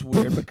 Which is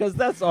weird because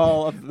that's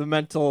all of the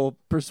mental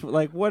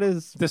what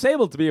is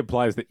Disabled to me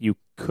implies that you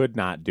could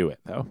not do it,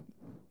 though.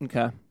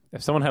 okay.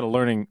 If someone had a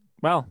learning,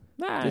 I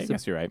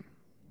guess you're right.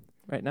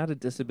 Right, not a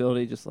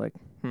disability, just like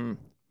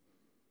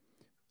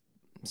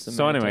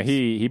So anyway,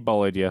 he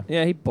bullied you.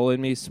 Yeah, he bullied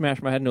me,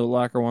 smashed my head into a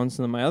locker once,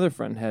 and then my other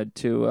friend had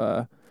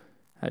to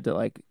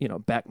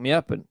back me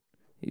up, and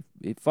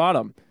he fought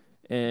him.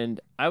 And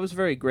I was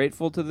very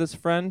grateful to this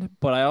friend,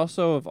 but I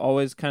also have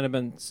always kind of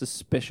been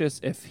suspicious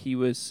if he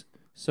was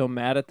so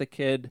mad at the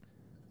kid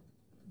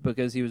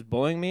because he was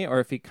bullying me, or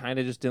if he kind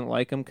of just didn't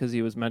like him because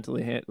he was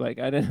mentally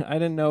I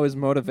didn't know his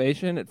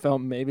motivation. It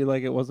felt maybe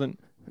like it wasn't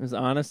as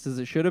honest as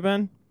it should have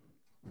been.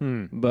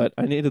 But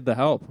I needed the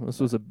help. This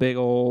was a big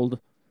old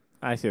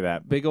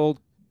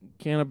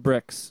can of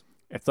bricks.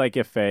 It's like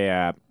if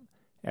a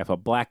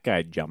black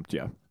guy jumped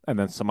you and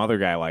then some other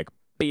guy like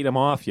beat him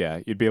off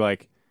you, you'd be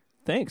like,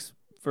 thanks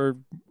for.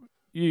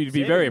 You'd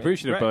be very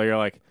appreciative, right. But you're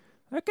like,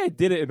 that guy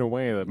did it in a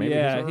way that maybe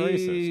yeah, was racist.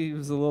 he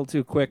was a little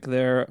too quick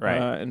there.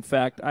 Right. In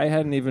fact, I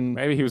hadn't even.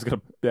 Maybe he was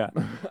gonna. Yeah.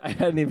 I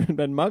hadn't even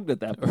been mugged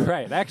at that point.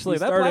 Right. Actually, He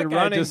that started black guy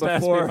running just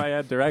asked me before- if I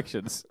had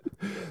directions.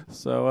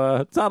 So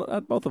it's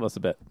on both of us a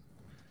bit.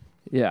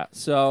 Yeah.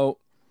 So,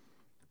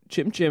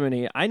 Chim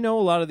Chimney. I know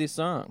a lot of these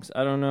songs.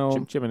 I don't know.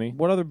 Chim Chimney.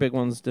 What other big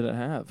ones did it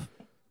have?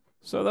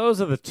 So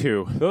those are the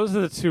two. Those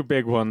are the two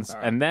big ones,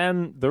 Right. and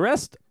then the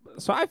rest.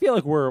 So I feel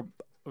like we're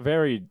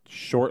very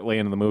shortly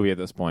into the movie at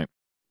this point.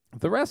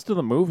 The rest of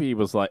the movie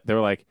was like, they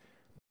were like,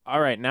 all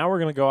right, now we're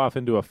going to go off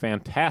into a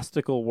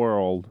fantastical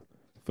world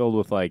filled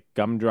with like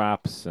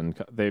gumdrops and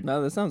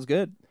No, that sounds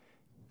good.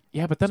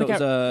 Yeah, but then So it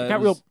got it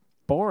real was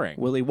boring.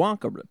 Willy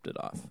Wonka ripped it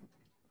off.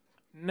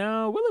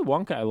 No, Willy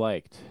Wonka I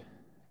liked.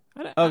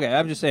 Okay,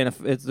 I'm just saying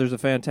there's a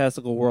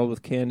fantastical world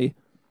with candy.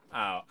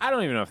 Oh, I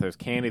don't even know if there's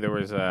candy. There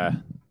was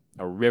a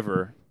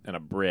river and a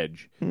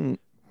bridge.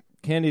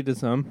 Candy to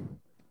some.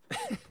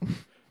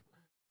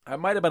 It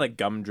might have been a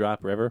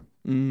gumdrop river.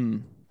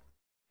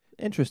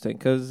 Interesting,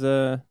 because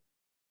there's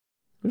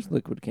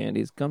liquid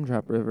candies.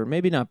 Gumdrop River.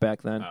 Maybe not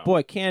back then. Oh.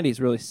 Boy,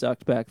 candies really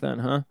sucked back then,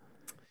 huh?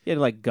 You had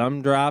like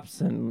gumdrops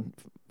and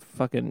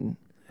fucking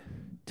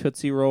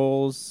Tootsie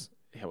Rolls.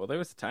 Yeah, well, there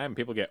was a time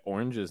people get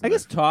oranges. I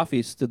guess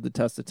toffee stood the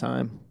test of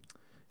time.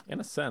 In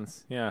a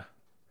sense, yeah.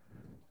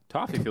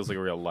 Toffee feels like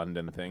a real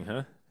London thing,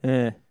 huh?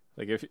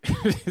 Like if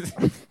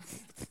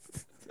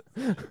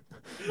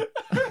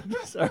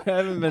Sorry, I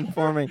haven't been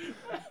forming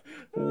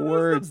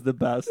words the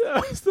best.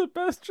 that was the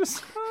best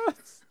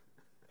response.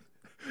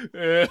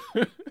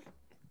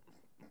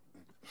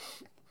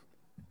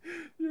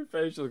 Your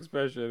facial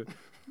expression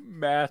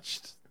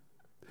matched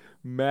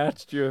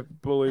your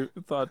bully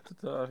thought to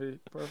toffee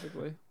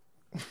perfectly.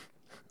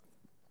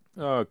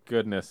 Oh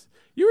goodness,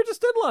 you were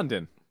just in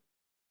London.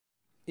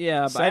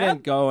 Yeah, but I Sad?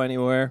 didn't go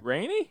anywhere.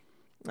 Rainy?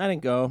 I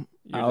didn't go.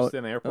 You were out. just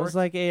in the It airport. was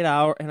like 8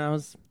 hours, and it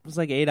was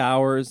like 8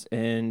 hours,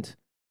 and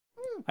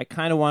I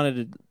kind of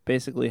wanted to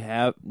basically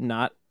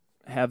not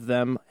have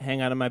them hang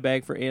out in my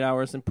bag for 8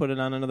 hours and put it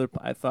on another.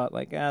 I thought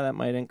like, that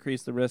might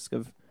increase the risk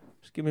of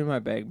just give me my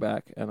bag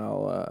back, and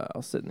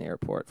I'll sit in the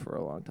airport for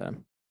a long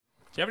time.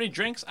 Do you have any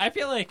drinks? I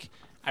feel like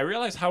I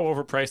realize how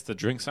overpriced the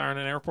drinks are in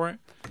an airport,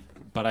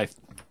 but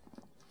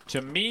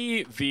to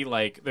me,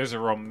 there's a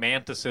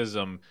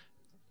romanticism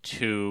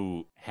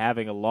to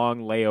having a long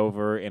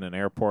layover in an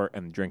airport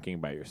and drinking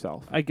by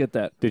yourself. I get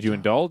that. Did you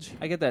indulge?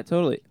 I get that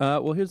totally.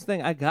 Well, here's the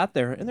thing. I got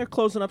there, and they're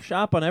closing up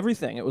shop on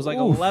everything. It was like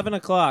Oof. 11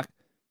 o'clock.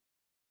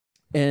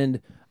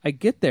 And I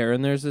get there,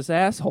 and there's this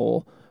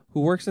asshole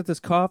who works at this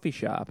coffee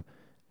shop,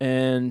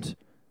 and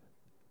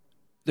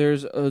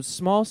there's a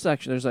small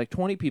section. There's like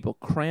 20 people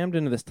crammed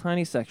into this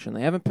tiny section.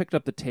 They haven't picked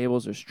up the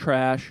tables. There's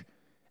trash.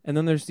 And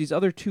then there's these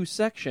other two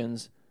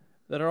sections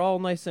that are all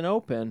nice and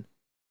open,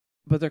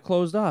 but they're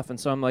closed off. And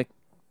so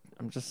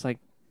I'm just like,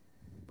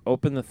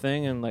 open the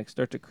thing and like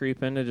start to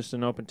creep into just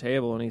an open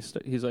table. And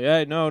he's like,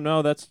 hey,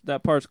 no,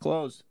 that part's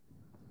closed.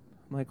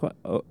 I'm like, what?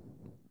 Oh,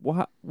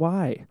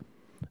 why?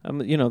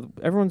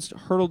 Everyone's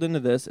hurtled into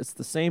this. It's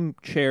the same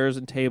chairs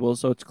and tables,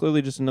 so it's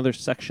clearly just another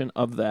section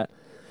of that.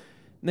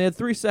 And they had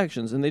 3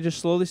 sections, and they just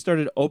slowly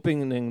started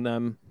opening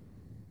them,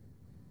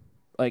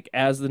 like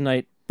as the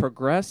night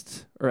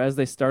progressed, or as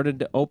they started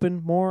to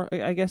open more,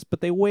 I guess.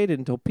 But they waited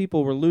until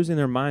people were losing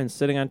their minds,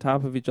 sitting on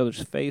top of each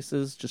other's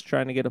faces, just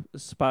trying to get a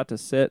spot to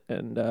sit,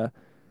 and it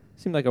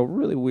seemed like a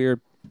really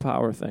weird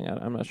power thing.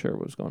 I'm not sure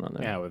what was going on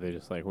there. Yeah, were they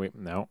just like, wait,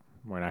 no,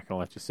 we're not going to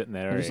let you sit in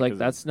that area? It was like,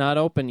 that's not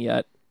open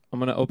yet. I'm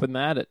going to open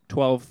that at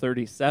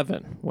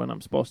 12:37 when I'm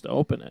supposed to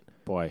open it.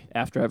 Boy.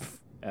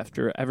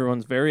 After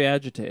everyone's very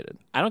agitated.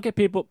 I don't get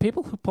people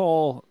who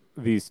pull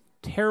these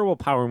terrible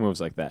power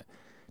moves like that.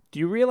 Do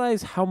you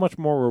realize how much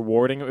more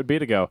rewarding it would be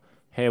to go,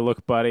 hey,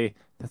 look, buddy,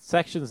 that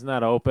section's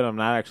not open. I'm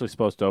not actually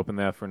supposed to open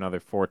that for another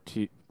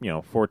 14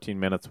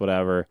 minutes,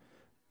 whatever.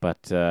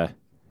 But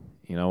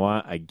you know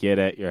what? I get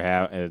it.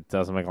 It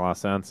doesn't make a lot of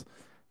sense.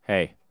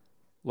 Hey,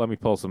 let me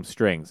pull some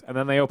strings. And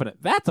then they open it.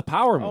 That's a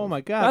power move. Oh,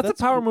 my God. That's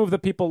a power move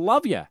that people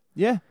love you.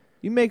 Yeah.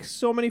 You make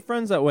so many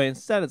friends that way.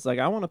 Instead, it's like,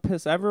 I want to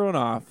piss everyone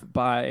off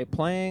by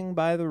playing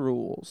by the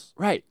rules.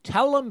 Right.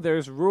 Tell them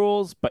there's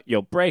rules, but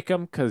you'll break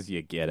them because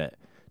you get it.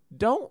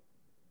 Don't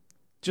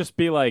just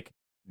be like,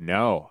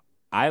 no,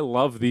 I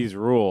love these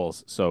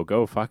rules, so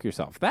go fuck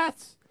yourself.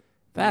 That's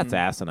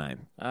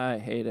asinine. I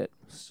hate it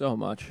so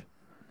much.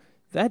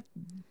 That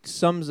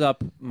sums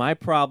up my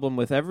problem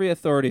with every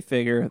authority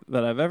figure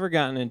that I've ever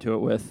gotten into it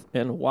with,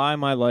 and why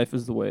my life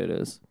is the way it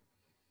is.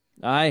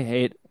 I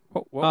hate.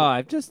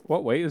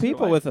 What way is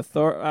people with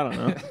authority? I don't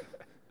know.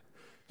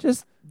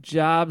 Just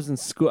jobs and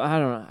school. I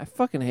don't know. I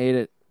fucking hate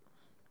it.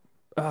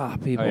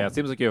 People. Oh yeah, it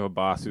seems like you have a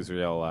boss who's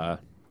real.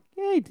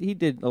 Yeah, he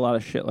did a lot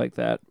of shit like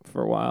that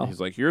for a while. He's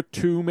like, you're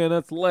 2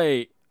 minutes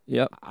late.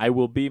 Yep. I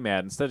will be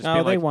mad. Instead of just they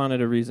being like,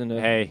 wanted a reason to.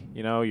 Hey,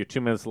 you're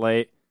 2 minutes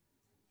late.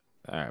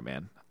 All right,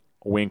 man.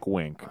 Wink,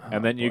 wink.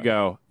 And then you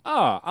go,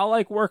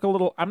 I'll work a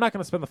little. I'm not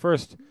going to spend the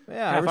first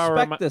half I hour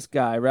respect this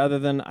guy rather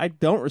than I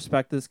don't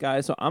respect this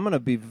guy, so I'm going to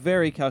be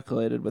very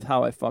calculated with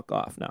how I fuck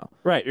off now.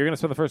 Right. You're going to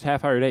spend the first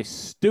half hour of your day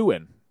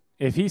stewing.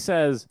 If he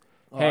says,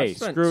 hey,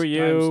 screw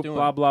you,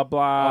 blah, blah,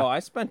 blah. Oh, I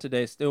spent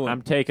today stewing.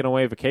 I'm taking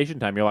away vacation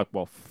time. You're like,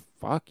 well,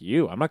 fuck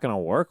you. I'm not going to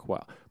work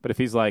well. But if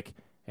he's like,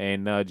 hey,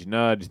 nudge,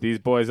 nudge, these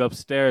boys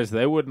upstairs,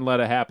 they wouldn't let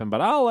it happen,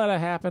 but I'll let it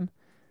happen.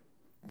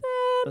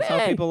 That's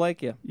how people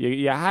like you.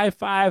 You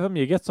high-five them,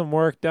 you get some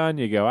work done,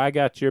 you go, I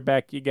got your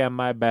back, you got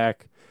my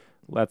back.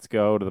 Let's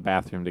go to the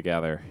bathroom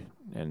together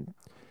and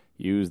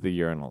use the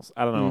urinals.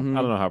 I don't know. Mm-hmm.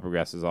 I don't know how it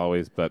progresses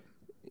always, but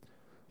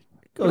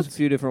it goes a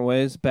few different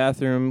ways.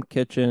 Bathroom,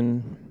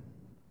 kitchen.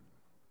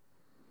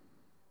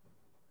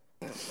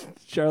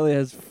 Charlie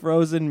has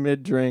frozen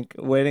mid-drink,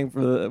 waiting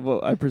for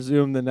what I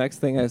presume the next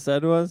thing I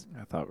said was.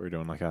 I thought we were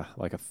doing like a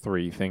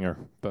 3-finger.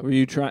 But Were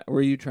you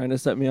trying to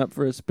set me up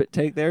for a spit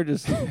take there?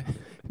 Just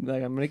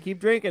like, I'm gonna keep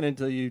drinking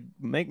until you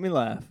make me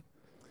laugh.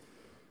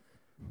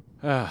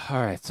 all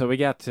right, so we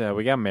got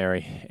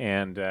Mary,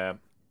 and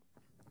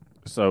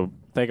so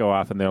they go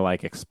off and they're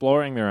like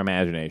exploring their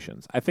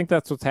imaginations. I think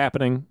that's what's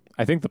happening.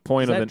 I think the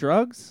point Is of that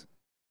drugs?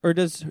 Or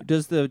does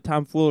the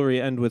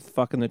tomfoolery end with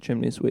fucking the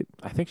chimney sweep?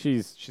 I think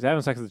she's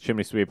having sex with the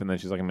chimney sweep, and then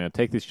she's like, I'm going to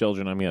take these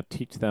children, I'm going to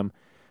teach them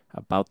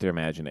about their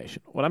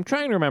imagination. What I'm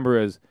trying to remember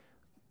is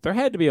there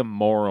had to be a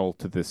moral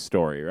to this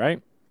story,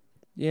 right?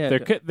 Yeah.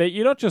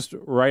 You don't just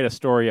write a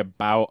story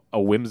about a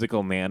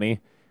whimsical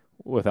nanny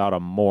without a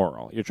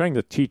moral. You're trying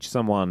to teach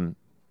someone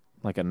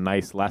like a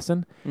nice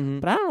lesson,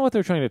 but I don't know what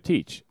they're trying to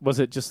teach. Was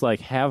it just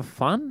like have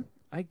fun?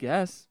 I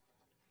guess.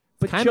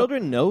 But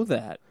children know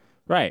that.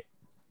 Right.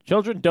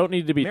 Children don't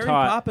need to be Mary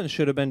taught. Poppins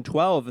should have been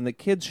 12, and the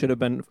kids should have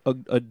been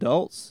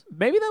adults.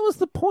 Maybe that was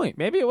the point.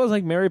 Maybe it was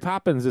like Mary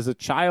Poppins is a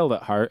child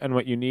at heart, and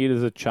what you need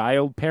is a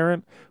child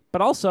parent.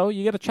 But also,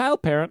 you get a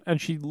child parent, and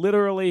she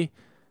literally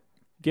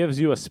gives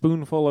you a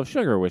spoonful of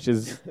sugar, which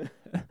is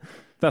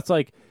that's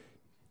like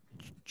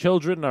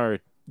children are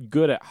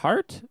good at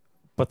heart,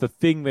 but the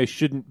thing they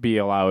shouldn't be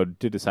allowed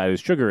to decide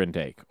is sugar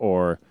intake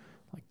or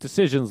like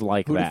decisions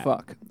like Who that. the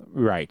fuck?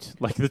 Right.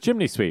 Like the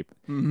chimney sweep.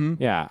 Mm-hmm.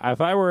 Yeah. If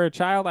I were a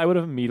child, I would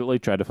have immediately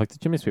tried to fuck the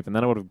chimney sweep, and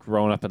then I would have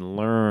grown up and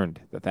learned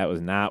that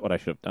was not what I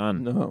should have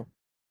done. No.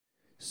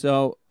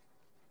 So,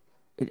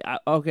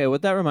 okay,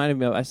 what that reminded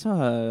me of, I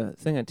saw a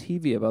thing on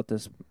TV about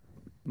this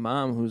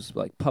mom who's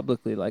like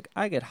publicly like,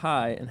 I get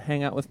high and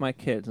hang out with my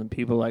kids, and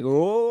people are like,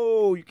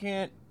 oh, you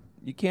can't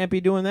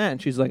be doing that.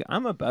 And she's like,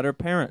 I'm a better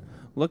parent.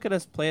 Look at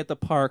us play at the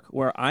park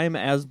where I'm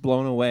as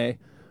blown away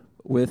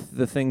with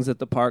the things at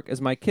the park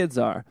as my kids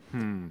are.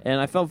 And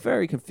I felt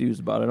very confused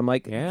about it. I'm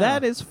like,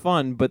 that is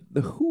fun, but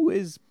who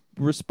is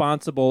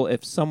responsible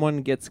if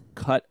someone gets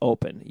cut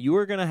open? You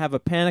are going to have a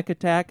panic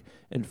attack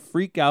and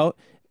freak out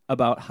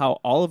about how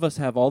all of us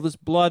have all this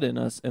blood in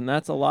us, and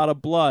that's a lot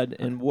of blood,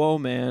 and whoa,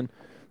 man.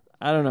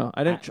 I don't know.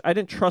 I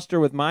didn't trust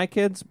her with my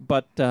kids,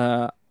 but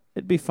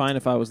it'd be fine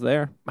if I was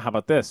there. How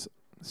about this?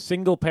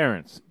 Single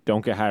parents,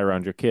 don't get high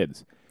around your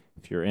kids.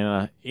 If you're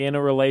in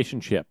a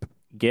relationship,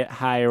 get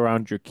high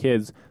around your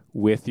kids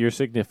with your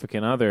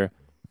significant other,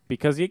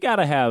 because you got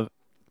to have,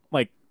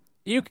 like,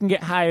 you can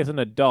get high as an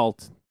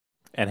adult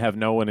and have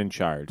no one in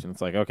charge. And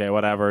it's like, okay,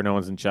 whatever, no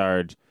one's in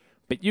charge.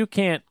 But you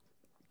can't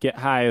get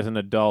high as an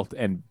adult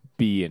and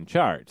be in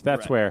charge.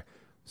 That's where,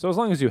 so as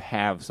long as you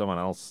have someone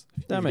else,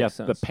 That you've makes got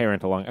sense. the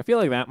parent along. I feel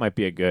like that might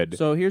be a good,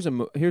 So here's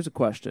a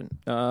question.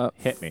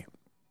 hit me.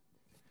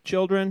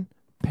 Children,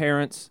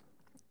 parents,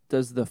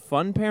 does the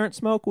fun parent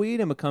smoke weed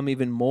and become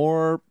even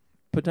more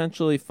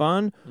potentially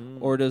fun,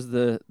 or does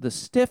the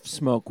stiff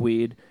smoke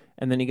weed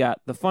and then you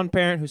got the fun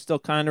parent who's still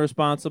kind of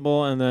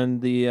responsible, and then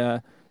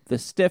the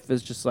stiff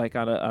is just like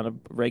on a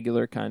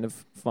regular kind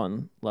of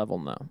fun level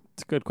now?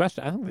 It's a good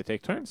question. I think they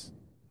take turns.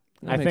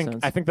 That makes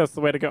sense. I think that's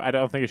the way to go. I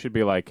don't think it should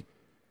be like,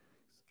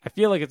 I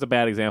feel like it's a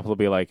bad example to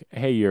be like,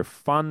 hey, your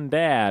fun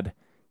dad,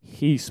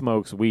 he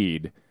smokes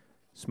weed.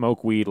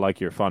 Smoke weed like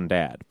your fun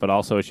dad. But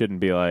also it shouldn't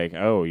be like,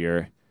 oh,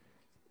 your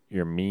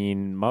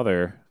mean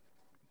mother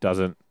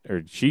doesn't,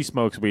 or she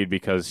smokes weed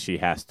because she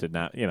has to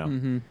not, you know.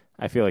 Mm-hmm.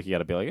 I feel like you got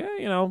to be like,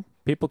 you know,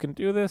 people can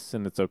do this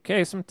and it's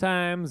okay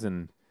sometimes,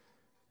 and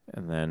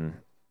then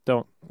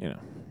don't, you know.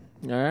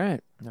 All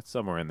right. That's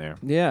somewhere in there.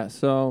 Yeah,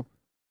 so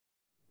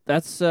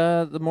that's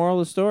the moral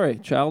of the story.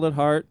 Child at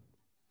heart,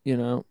 you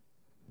know,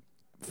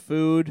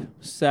 food,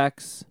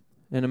 sex,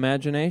 and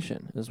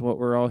imagination is what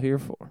we're all here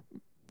for.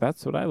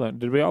 That's what I learned.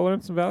 Did we all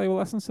learn some valuable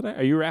lessons today?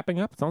 Are you wrapping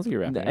up? It sounds like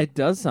you're wrapping up. It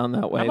does sound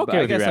that way, I'm but okay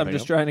I with you guess I'm wrapping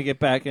just up. trying to get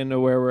back into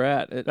where we're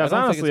at. That's I don't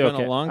honestly think it's been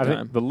okay. a long I time.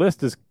 think the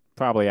list is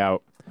probably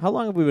out How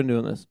long have we been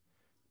doing this?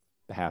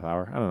 a half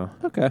hour. I don't know.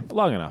 Okay.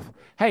 Long enough.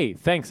 Hey,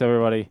 thanks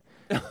everybody.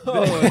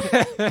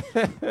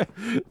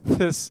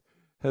 This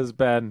has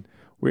been.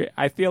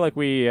 I feel like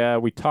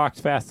we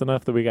talked fast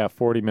enough that we got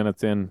 40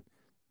 minutes in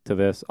to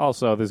this.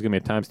 Also, there's gonna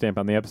be a timestamp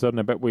on the episode, and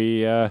I bet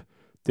we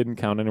didn't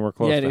count anywhere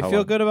close. Yeah, to do you how feel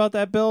long. good about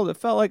that build? It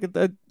felt like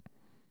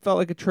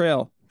a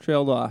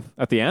trailed off.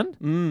 At the end?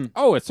 Mm.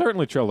 Oh, it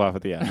certainly trailed off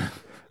at the end.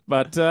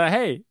 But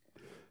hey,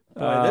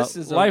 Boy, this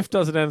is life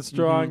doesn't end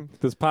strong.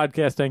 This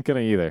podcast ain't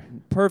gonna either.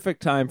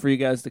 Perfect time for you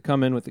guys to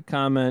come in with a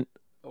comment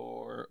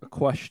or a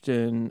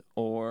question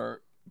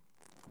or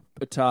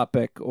a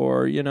topic,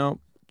 or, you know,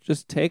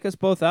 just take us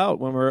both out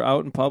when we're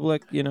out in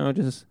public, you know,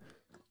 just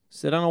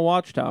sit on a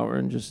watchtower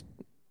and just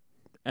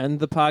end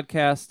the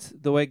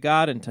podcast the way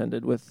God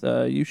intended, with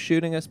you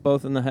shooting us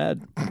both in the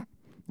head.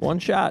 One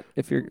shot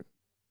if you're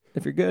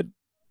good.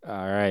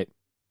 All right.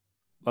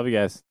 Love you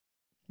guys.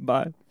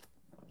 Bye.